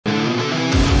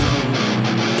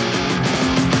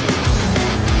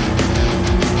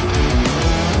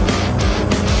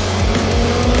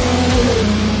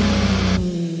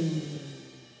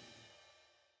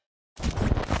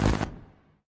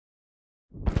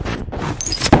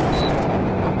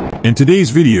In today's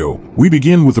video, we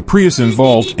begin with a Prius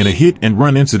involved in a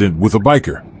hit-and-run incident with a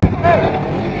biker.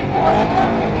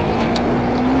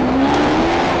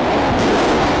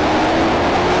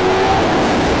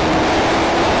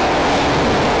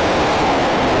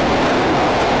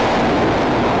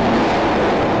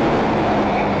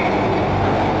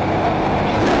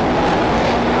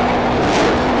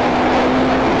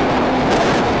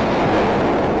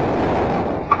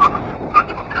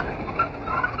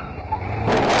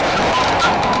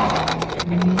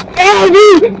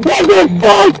 What the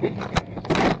fuck?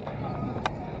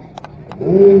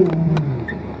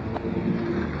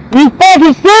 You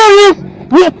fucking serious?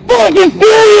 You fucking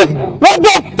serious? What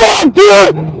the fuck,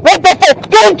 dude? What the fuck?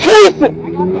 Don't chase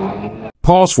it!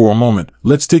 Pause for a moment,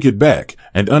 let's take it back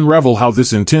and unravel how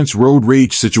this intense road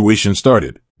rage situation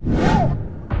started.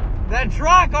 That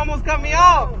truck almost cut me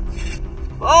off!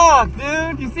 Fuck,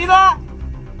 dude, you see that?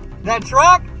 That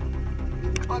truck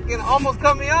fucking almost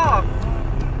cut me off.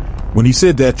 When he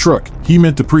said that truck, he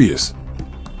meant the Prius.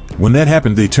 When that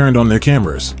happened, they turned on their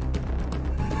cameras.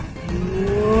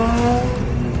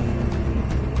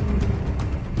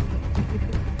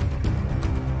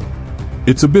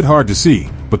 It's a bit hard to see,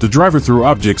 but the driver threw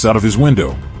objects out of his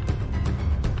window.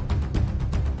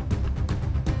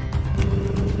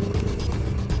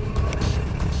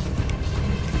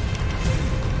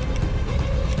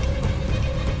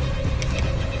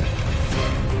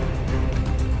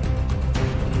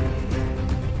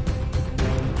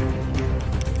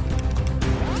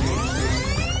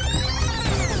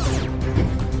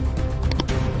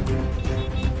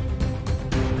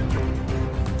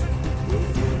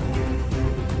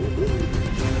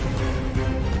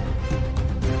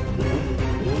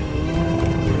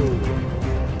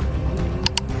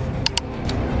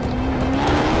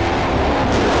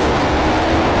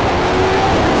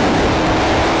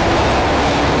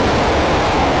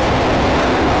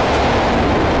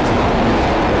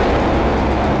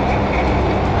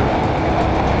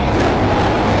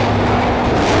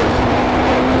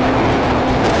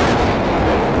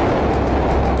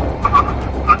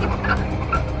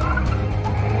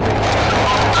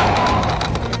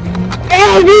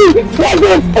 What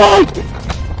the fuck?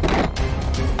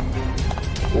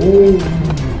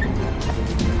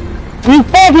 You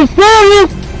fucking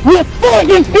serious? You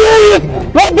fucking serious?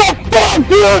 What the fuck,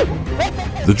 dude?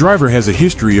 The driver has a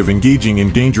history of engaging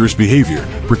in dangerous behavior,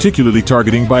 particularly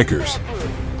targeting bikers.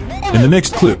 In the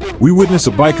next clip, we witness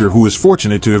a biker who is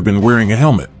fortunate to have been wearing a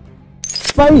helmet.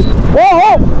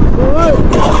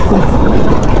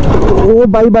 Oh,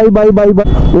 bye, bye, bye, bye, bye.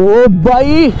 Oh,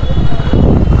 bye.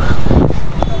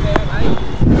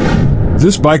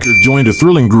 This biker joined a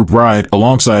thrilling group ride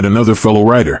alongside another fellow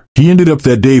rider. He ended up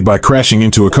that day by crashing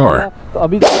into a car. The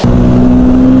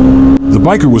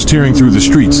biker was tearing through the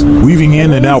streets, weaving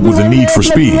in and out with a need for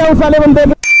speed.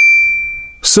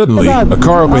 Suddenly, a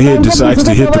car up ahead decides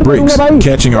to hit the brakes,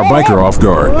 catching our biker off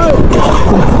guard.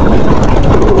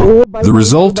 The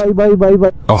result?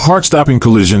 A heart-stopping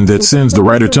collision that sends the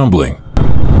rider tumbling.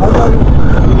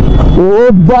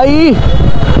 Oh, bye.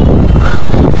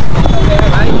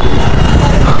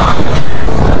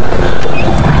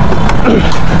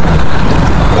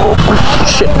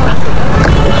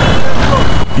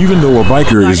 Even though a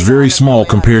biker is very small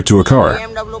compared to a car,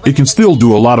 it can still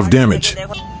do a lot of damage.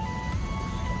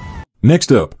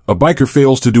 Next up, a biker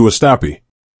fails to do a stoppie.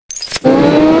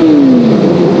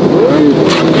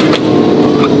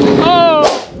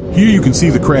 Here you can see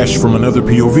the crash from another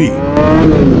POV.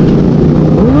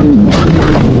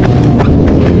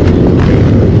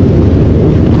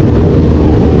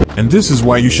 And this is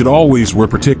why you should always wear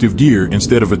protective gear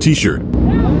instead of a t-shirt.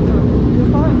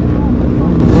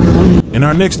 In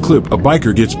our next clip, a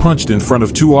biker gets punched in front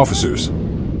of two officers.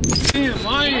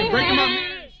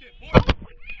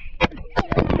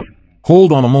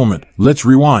 Hold on a moment, let's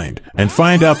rewind and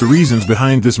find out the reasons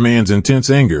behind this man's intense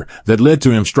anger that led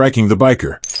to him striking the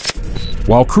biker.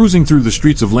 While cruising through the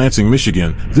streets of Lansing,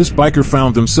 Michigan, this biker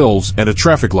found themselves at a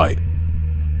traffic light.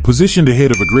 Positioned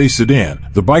ahead of a gray sedan,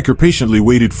 the biker patiently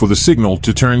waited for the signal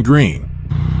to turn green.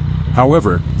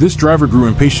 However, this driver grew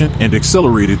impatient and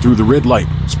accelerated through the red light,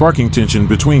 sparking tension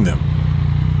between them.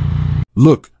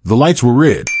 Look, the lights were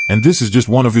red, and this is just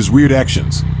one of his weird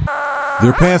actions.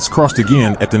 Their paths crossed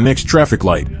again at the next traffic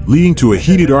light, leading to a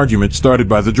heated argument started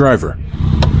by the driver.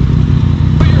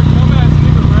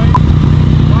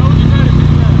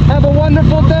 Have a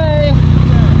wonderful day.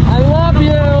 I love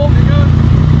you.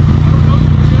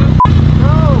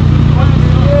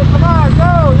 Come on,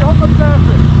 go. You're open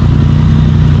traffic.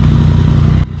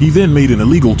 He then made an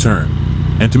illegal turn,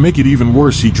 and to make it even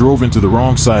worse, he drove into the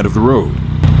wrong side of the road.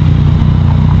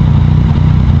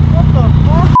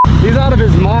 He's out of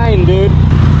his mind, dude.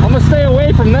 I'm gonna stay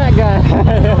away from that guy.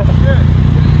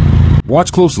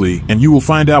 Watch closely, and you will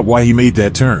find out why he made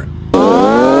that turn.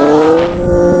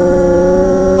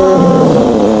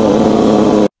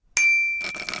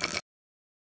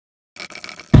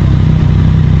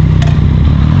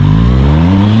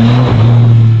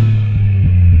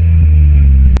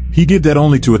 He did that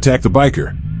only to attack the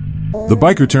biker. The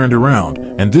biker turned around,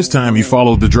 and this time he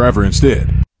followed the driver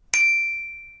instead.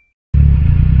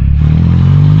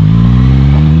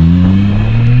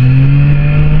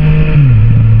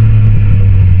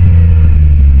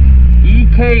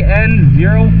 EKN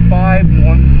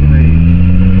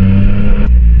 0513.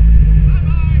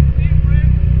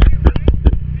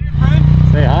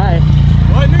 Say hi.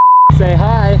 What? Say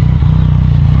hi.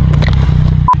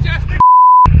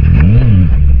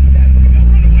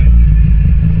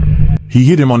 He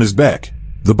hit him on his back.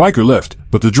 The biker left,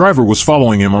 but the driver was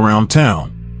following him around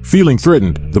town. Feeling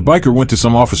threatened, the biker went to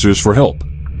some officers for help.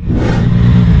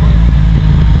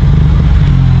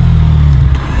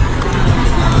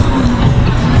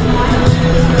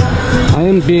 I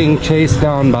am being chased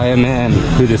down by a man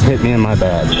who just hit me in my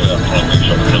back. A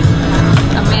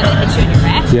man that hit you in your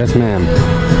back? Yes, ma'am.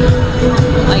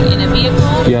 Like in a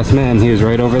vehicle? Yes, ma'am. He is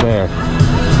right over there.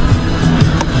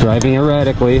 Driving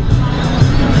erratically.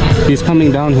 He's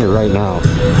coming down here right now. In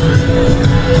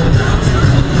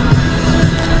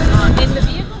the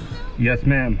vehicle still? Yes,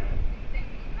 ma'am.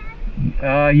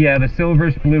 Yeah, the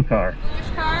silverish blue car.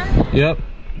 Which car? Yep.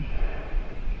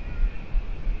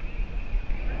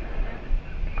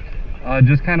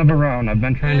 Just kind of around. I've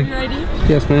been trying to... Your ID?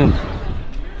 Yes, ma'am.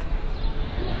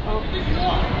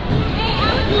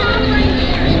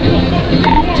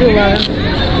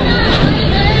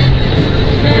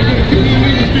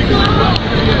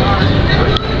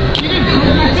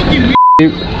 He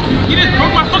just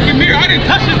broke my fucking mirror. I didn't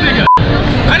touch this nigga.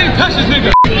 I didn't touch this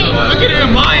nigga. Look at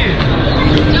him lying.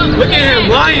 Look at him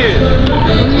lying.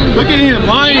 Look at him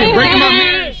lying. Breaking my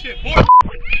mirror and shit, boy.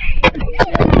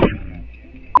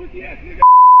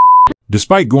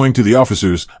 Despite going to the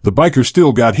officers, the biker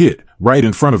still got hit, right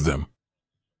in front of them.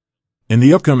 In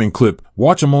the upcoming clip,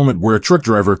 watch a moment where a truck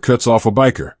driver cuts off a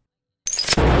biker.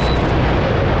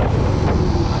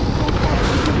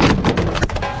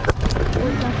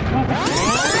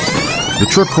 The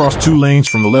truck crossed 2 lanes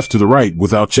from the left to the right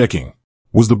without checking.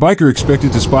 Was the biker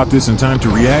expected to spot this in time to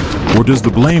react, or does the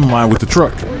blame lie with the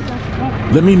truck?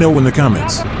 Let me know in the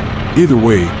comments. Either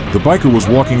way, the biker was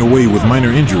walking away with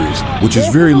minor injuries, which is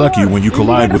very lucky when you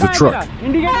collide with a truck.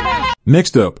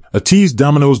 Next up, a Teased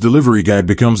Domino's delivery guy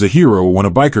becomes a hero when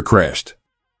a biker crashed.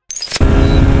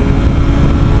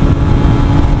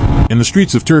 In the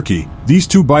streets of Turkey, these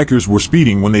 2 bikers were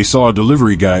speeding when they saw a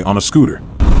delivery guy on a scooter.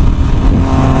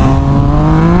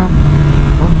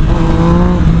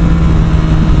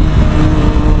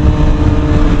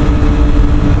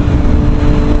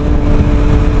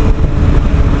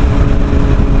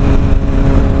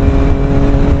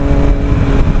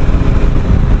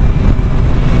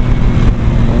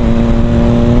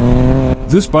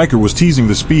 This biker was teasing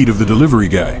the speed of the delivery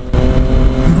guy.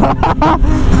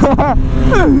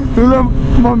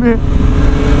 Mommy.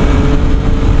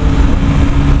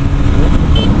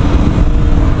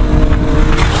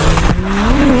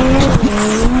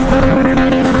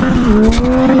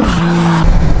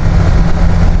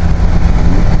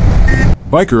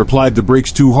 Biker applied the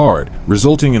brakes too hard,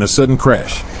 resulting in a sudden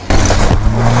crash.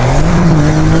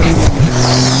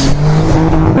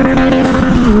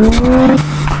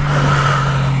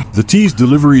 The Teased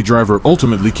delivery driver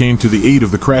ultimately came to the aid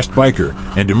of the crashed biker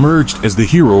and emerged as the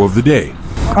hero of the day.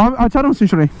 Abi açar mısın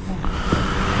şurayı?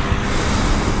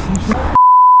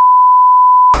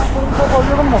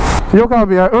 Yok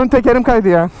abi ya, ön tekerim kaydı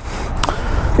ya.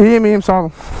 İyiyim sağ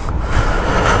olun.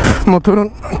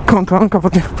 Motorun kontağını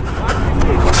kapatayım.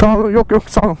 Sağ olun, yok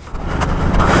sağ olun.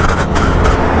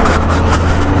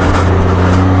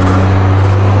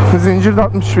 Zincir de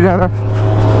atmış birader.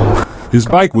 His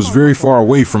bike was very far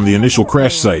away from the initial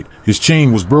crash site, his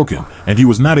chain was broken, and he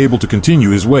was not able to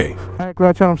continue his way. Ayaklığı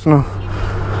açar mısın o?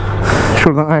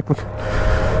 Şuradan ayaklık.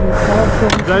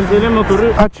 Düzeltelim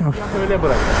motoru. Aç abi. Öyle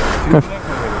bırak.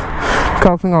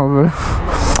 Kalsın abi böyle.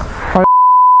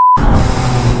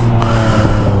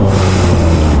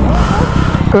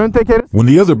 Ön tekeri. When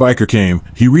the other biker came,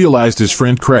 he realized his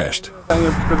friend crashed.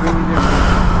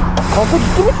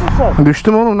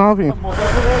 Düştüm oğlum, ne yapayım?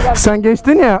 Sen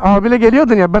geçtin ya, abiyle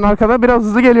geliyordun ya, ben arkada biraz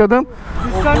hızlı geliyordum.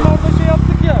 Biz seninle orada şey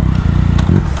yaptık ya.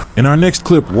 In our next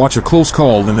clip, watch a close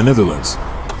call in the Netherlands.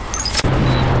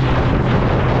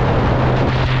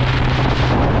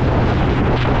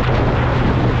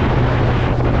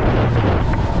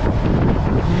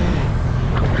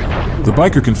 The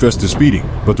biker confessed to speeding,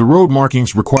 but the road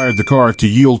markings required the car to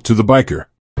yield to the biker.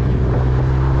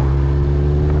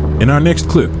 In our next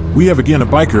clip, we have again a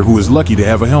biker who is lucky to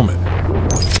have a helmet.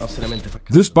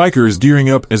 This biker is gearing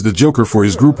up as the Joker for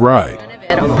his group ride.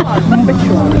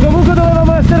 Comunque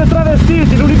dovevamo essere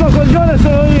travestiti, l'unico coglione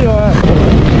sono io,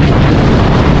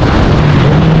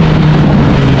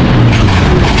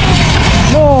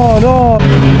 No, no!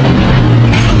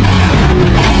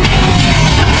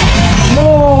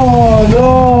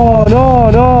 No, no,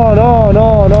 no,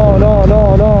 no, no, no, no, no,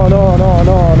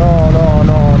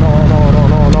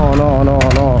 no, no, no,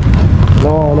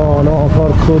 no, no, no,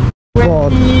 porco.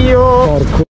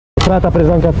 T'ha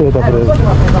preso anche a te, t'ha preso.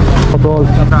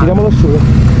 Tiriamolo su.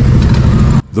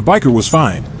 The biker was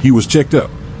fine, he was checked up.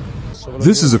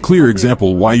 This is a clear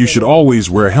example why you should always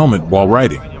wear a helmet while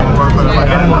riding.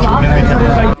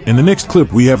 In the next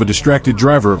clip we have a distracted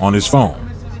driver on his phone.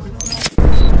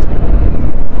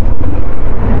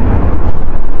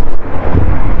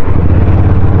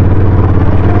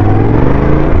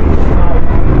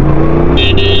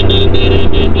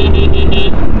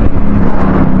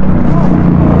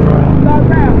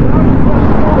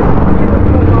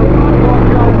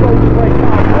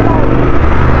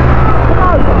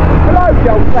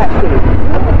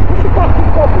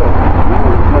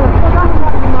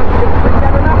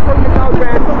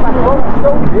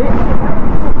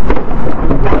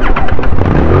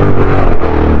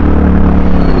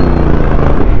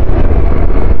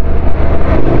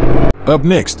 Up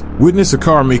next, witness a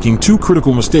car making two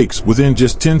critical mistakes within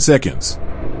just 10 seconds.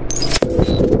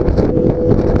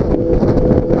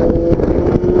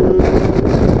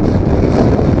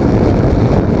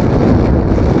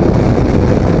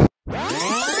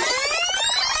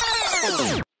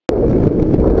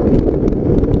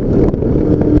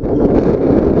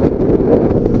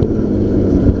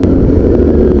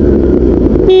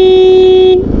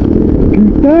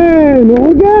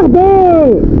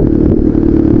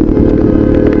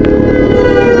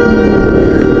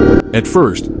 At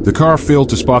first, the car failed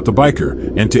to spot the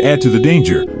biker, and to add to the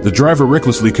danger, the driver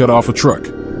recklessly cut off a truck.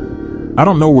 I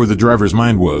don't know where the driver's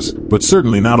mind was, but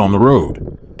certainly not on the road.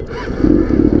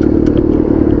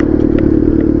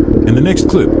 In the next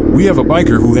clip, we have a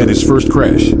biker who had his first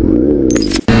crash.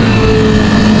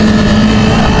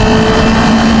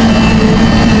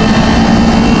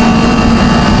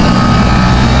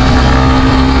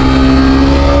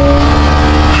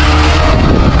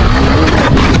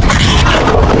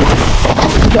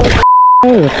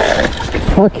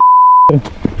 Fuck.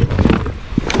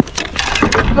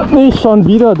 Nicht schon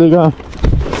wieder, Digga.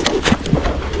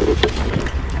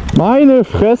 Meine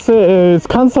Fresse, ey, es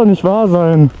kann's doch nicht wahr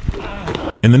sein.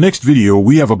 In the next video,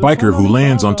 we have a biker who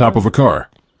lands on top of a car.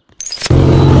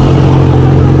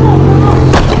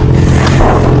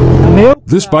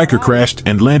 This biker crashed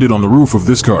and landed on the roof of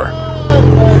this car.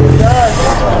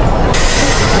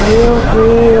 Meu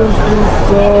Deus do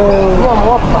céu,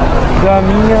 da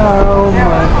minha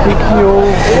alma, que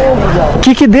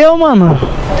houve? Que deu, mano?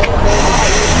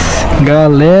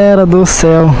 Galera do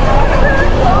céu.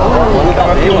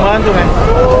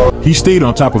 He stayed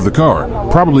on top of the car,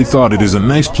 probably thought it is a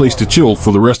nice place to chill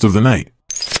for the rest of the night.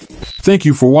 Thank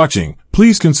you for watching.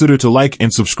 Please consider to like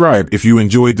and subscribe if you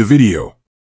enjoyed the video.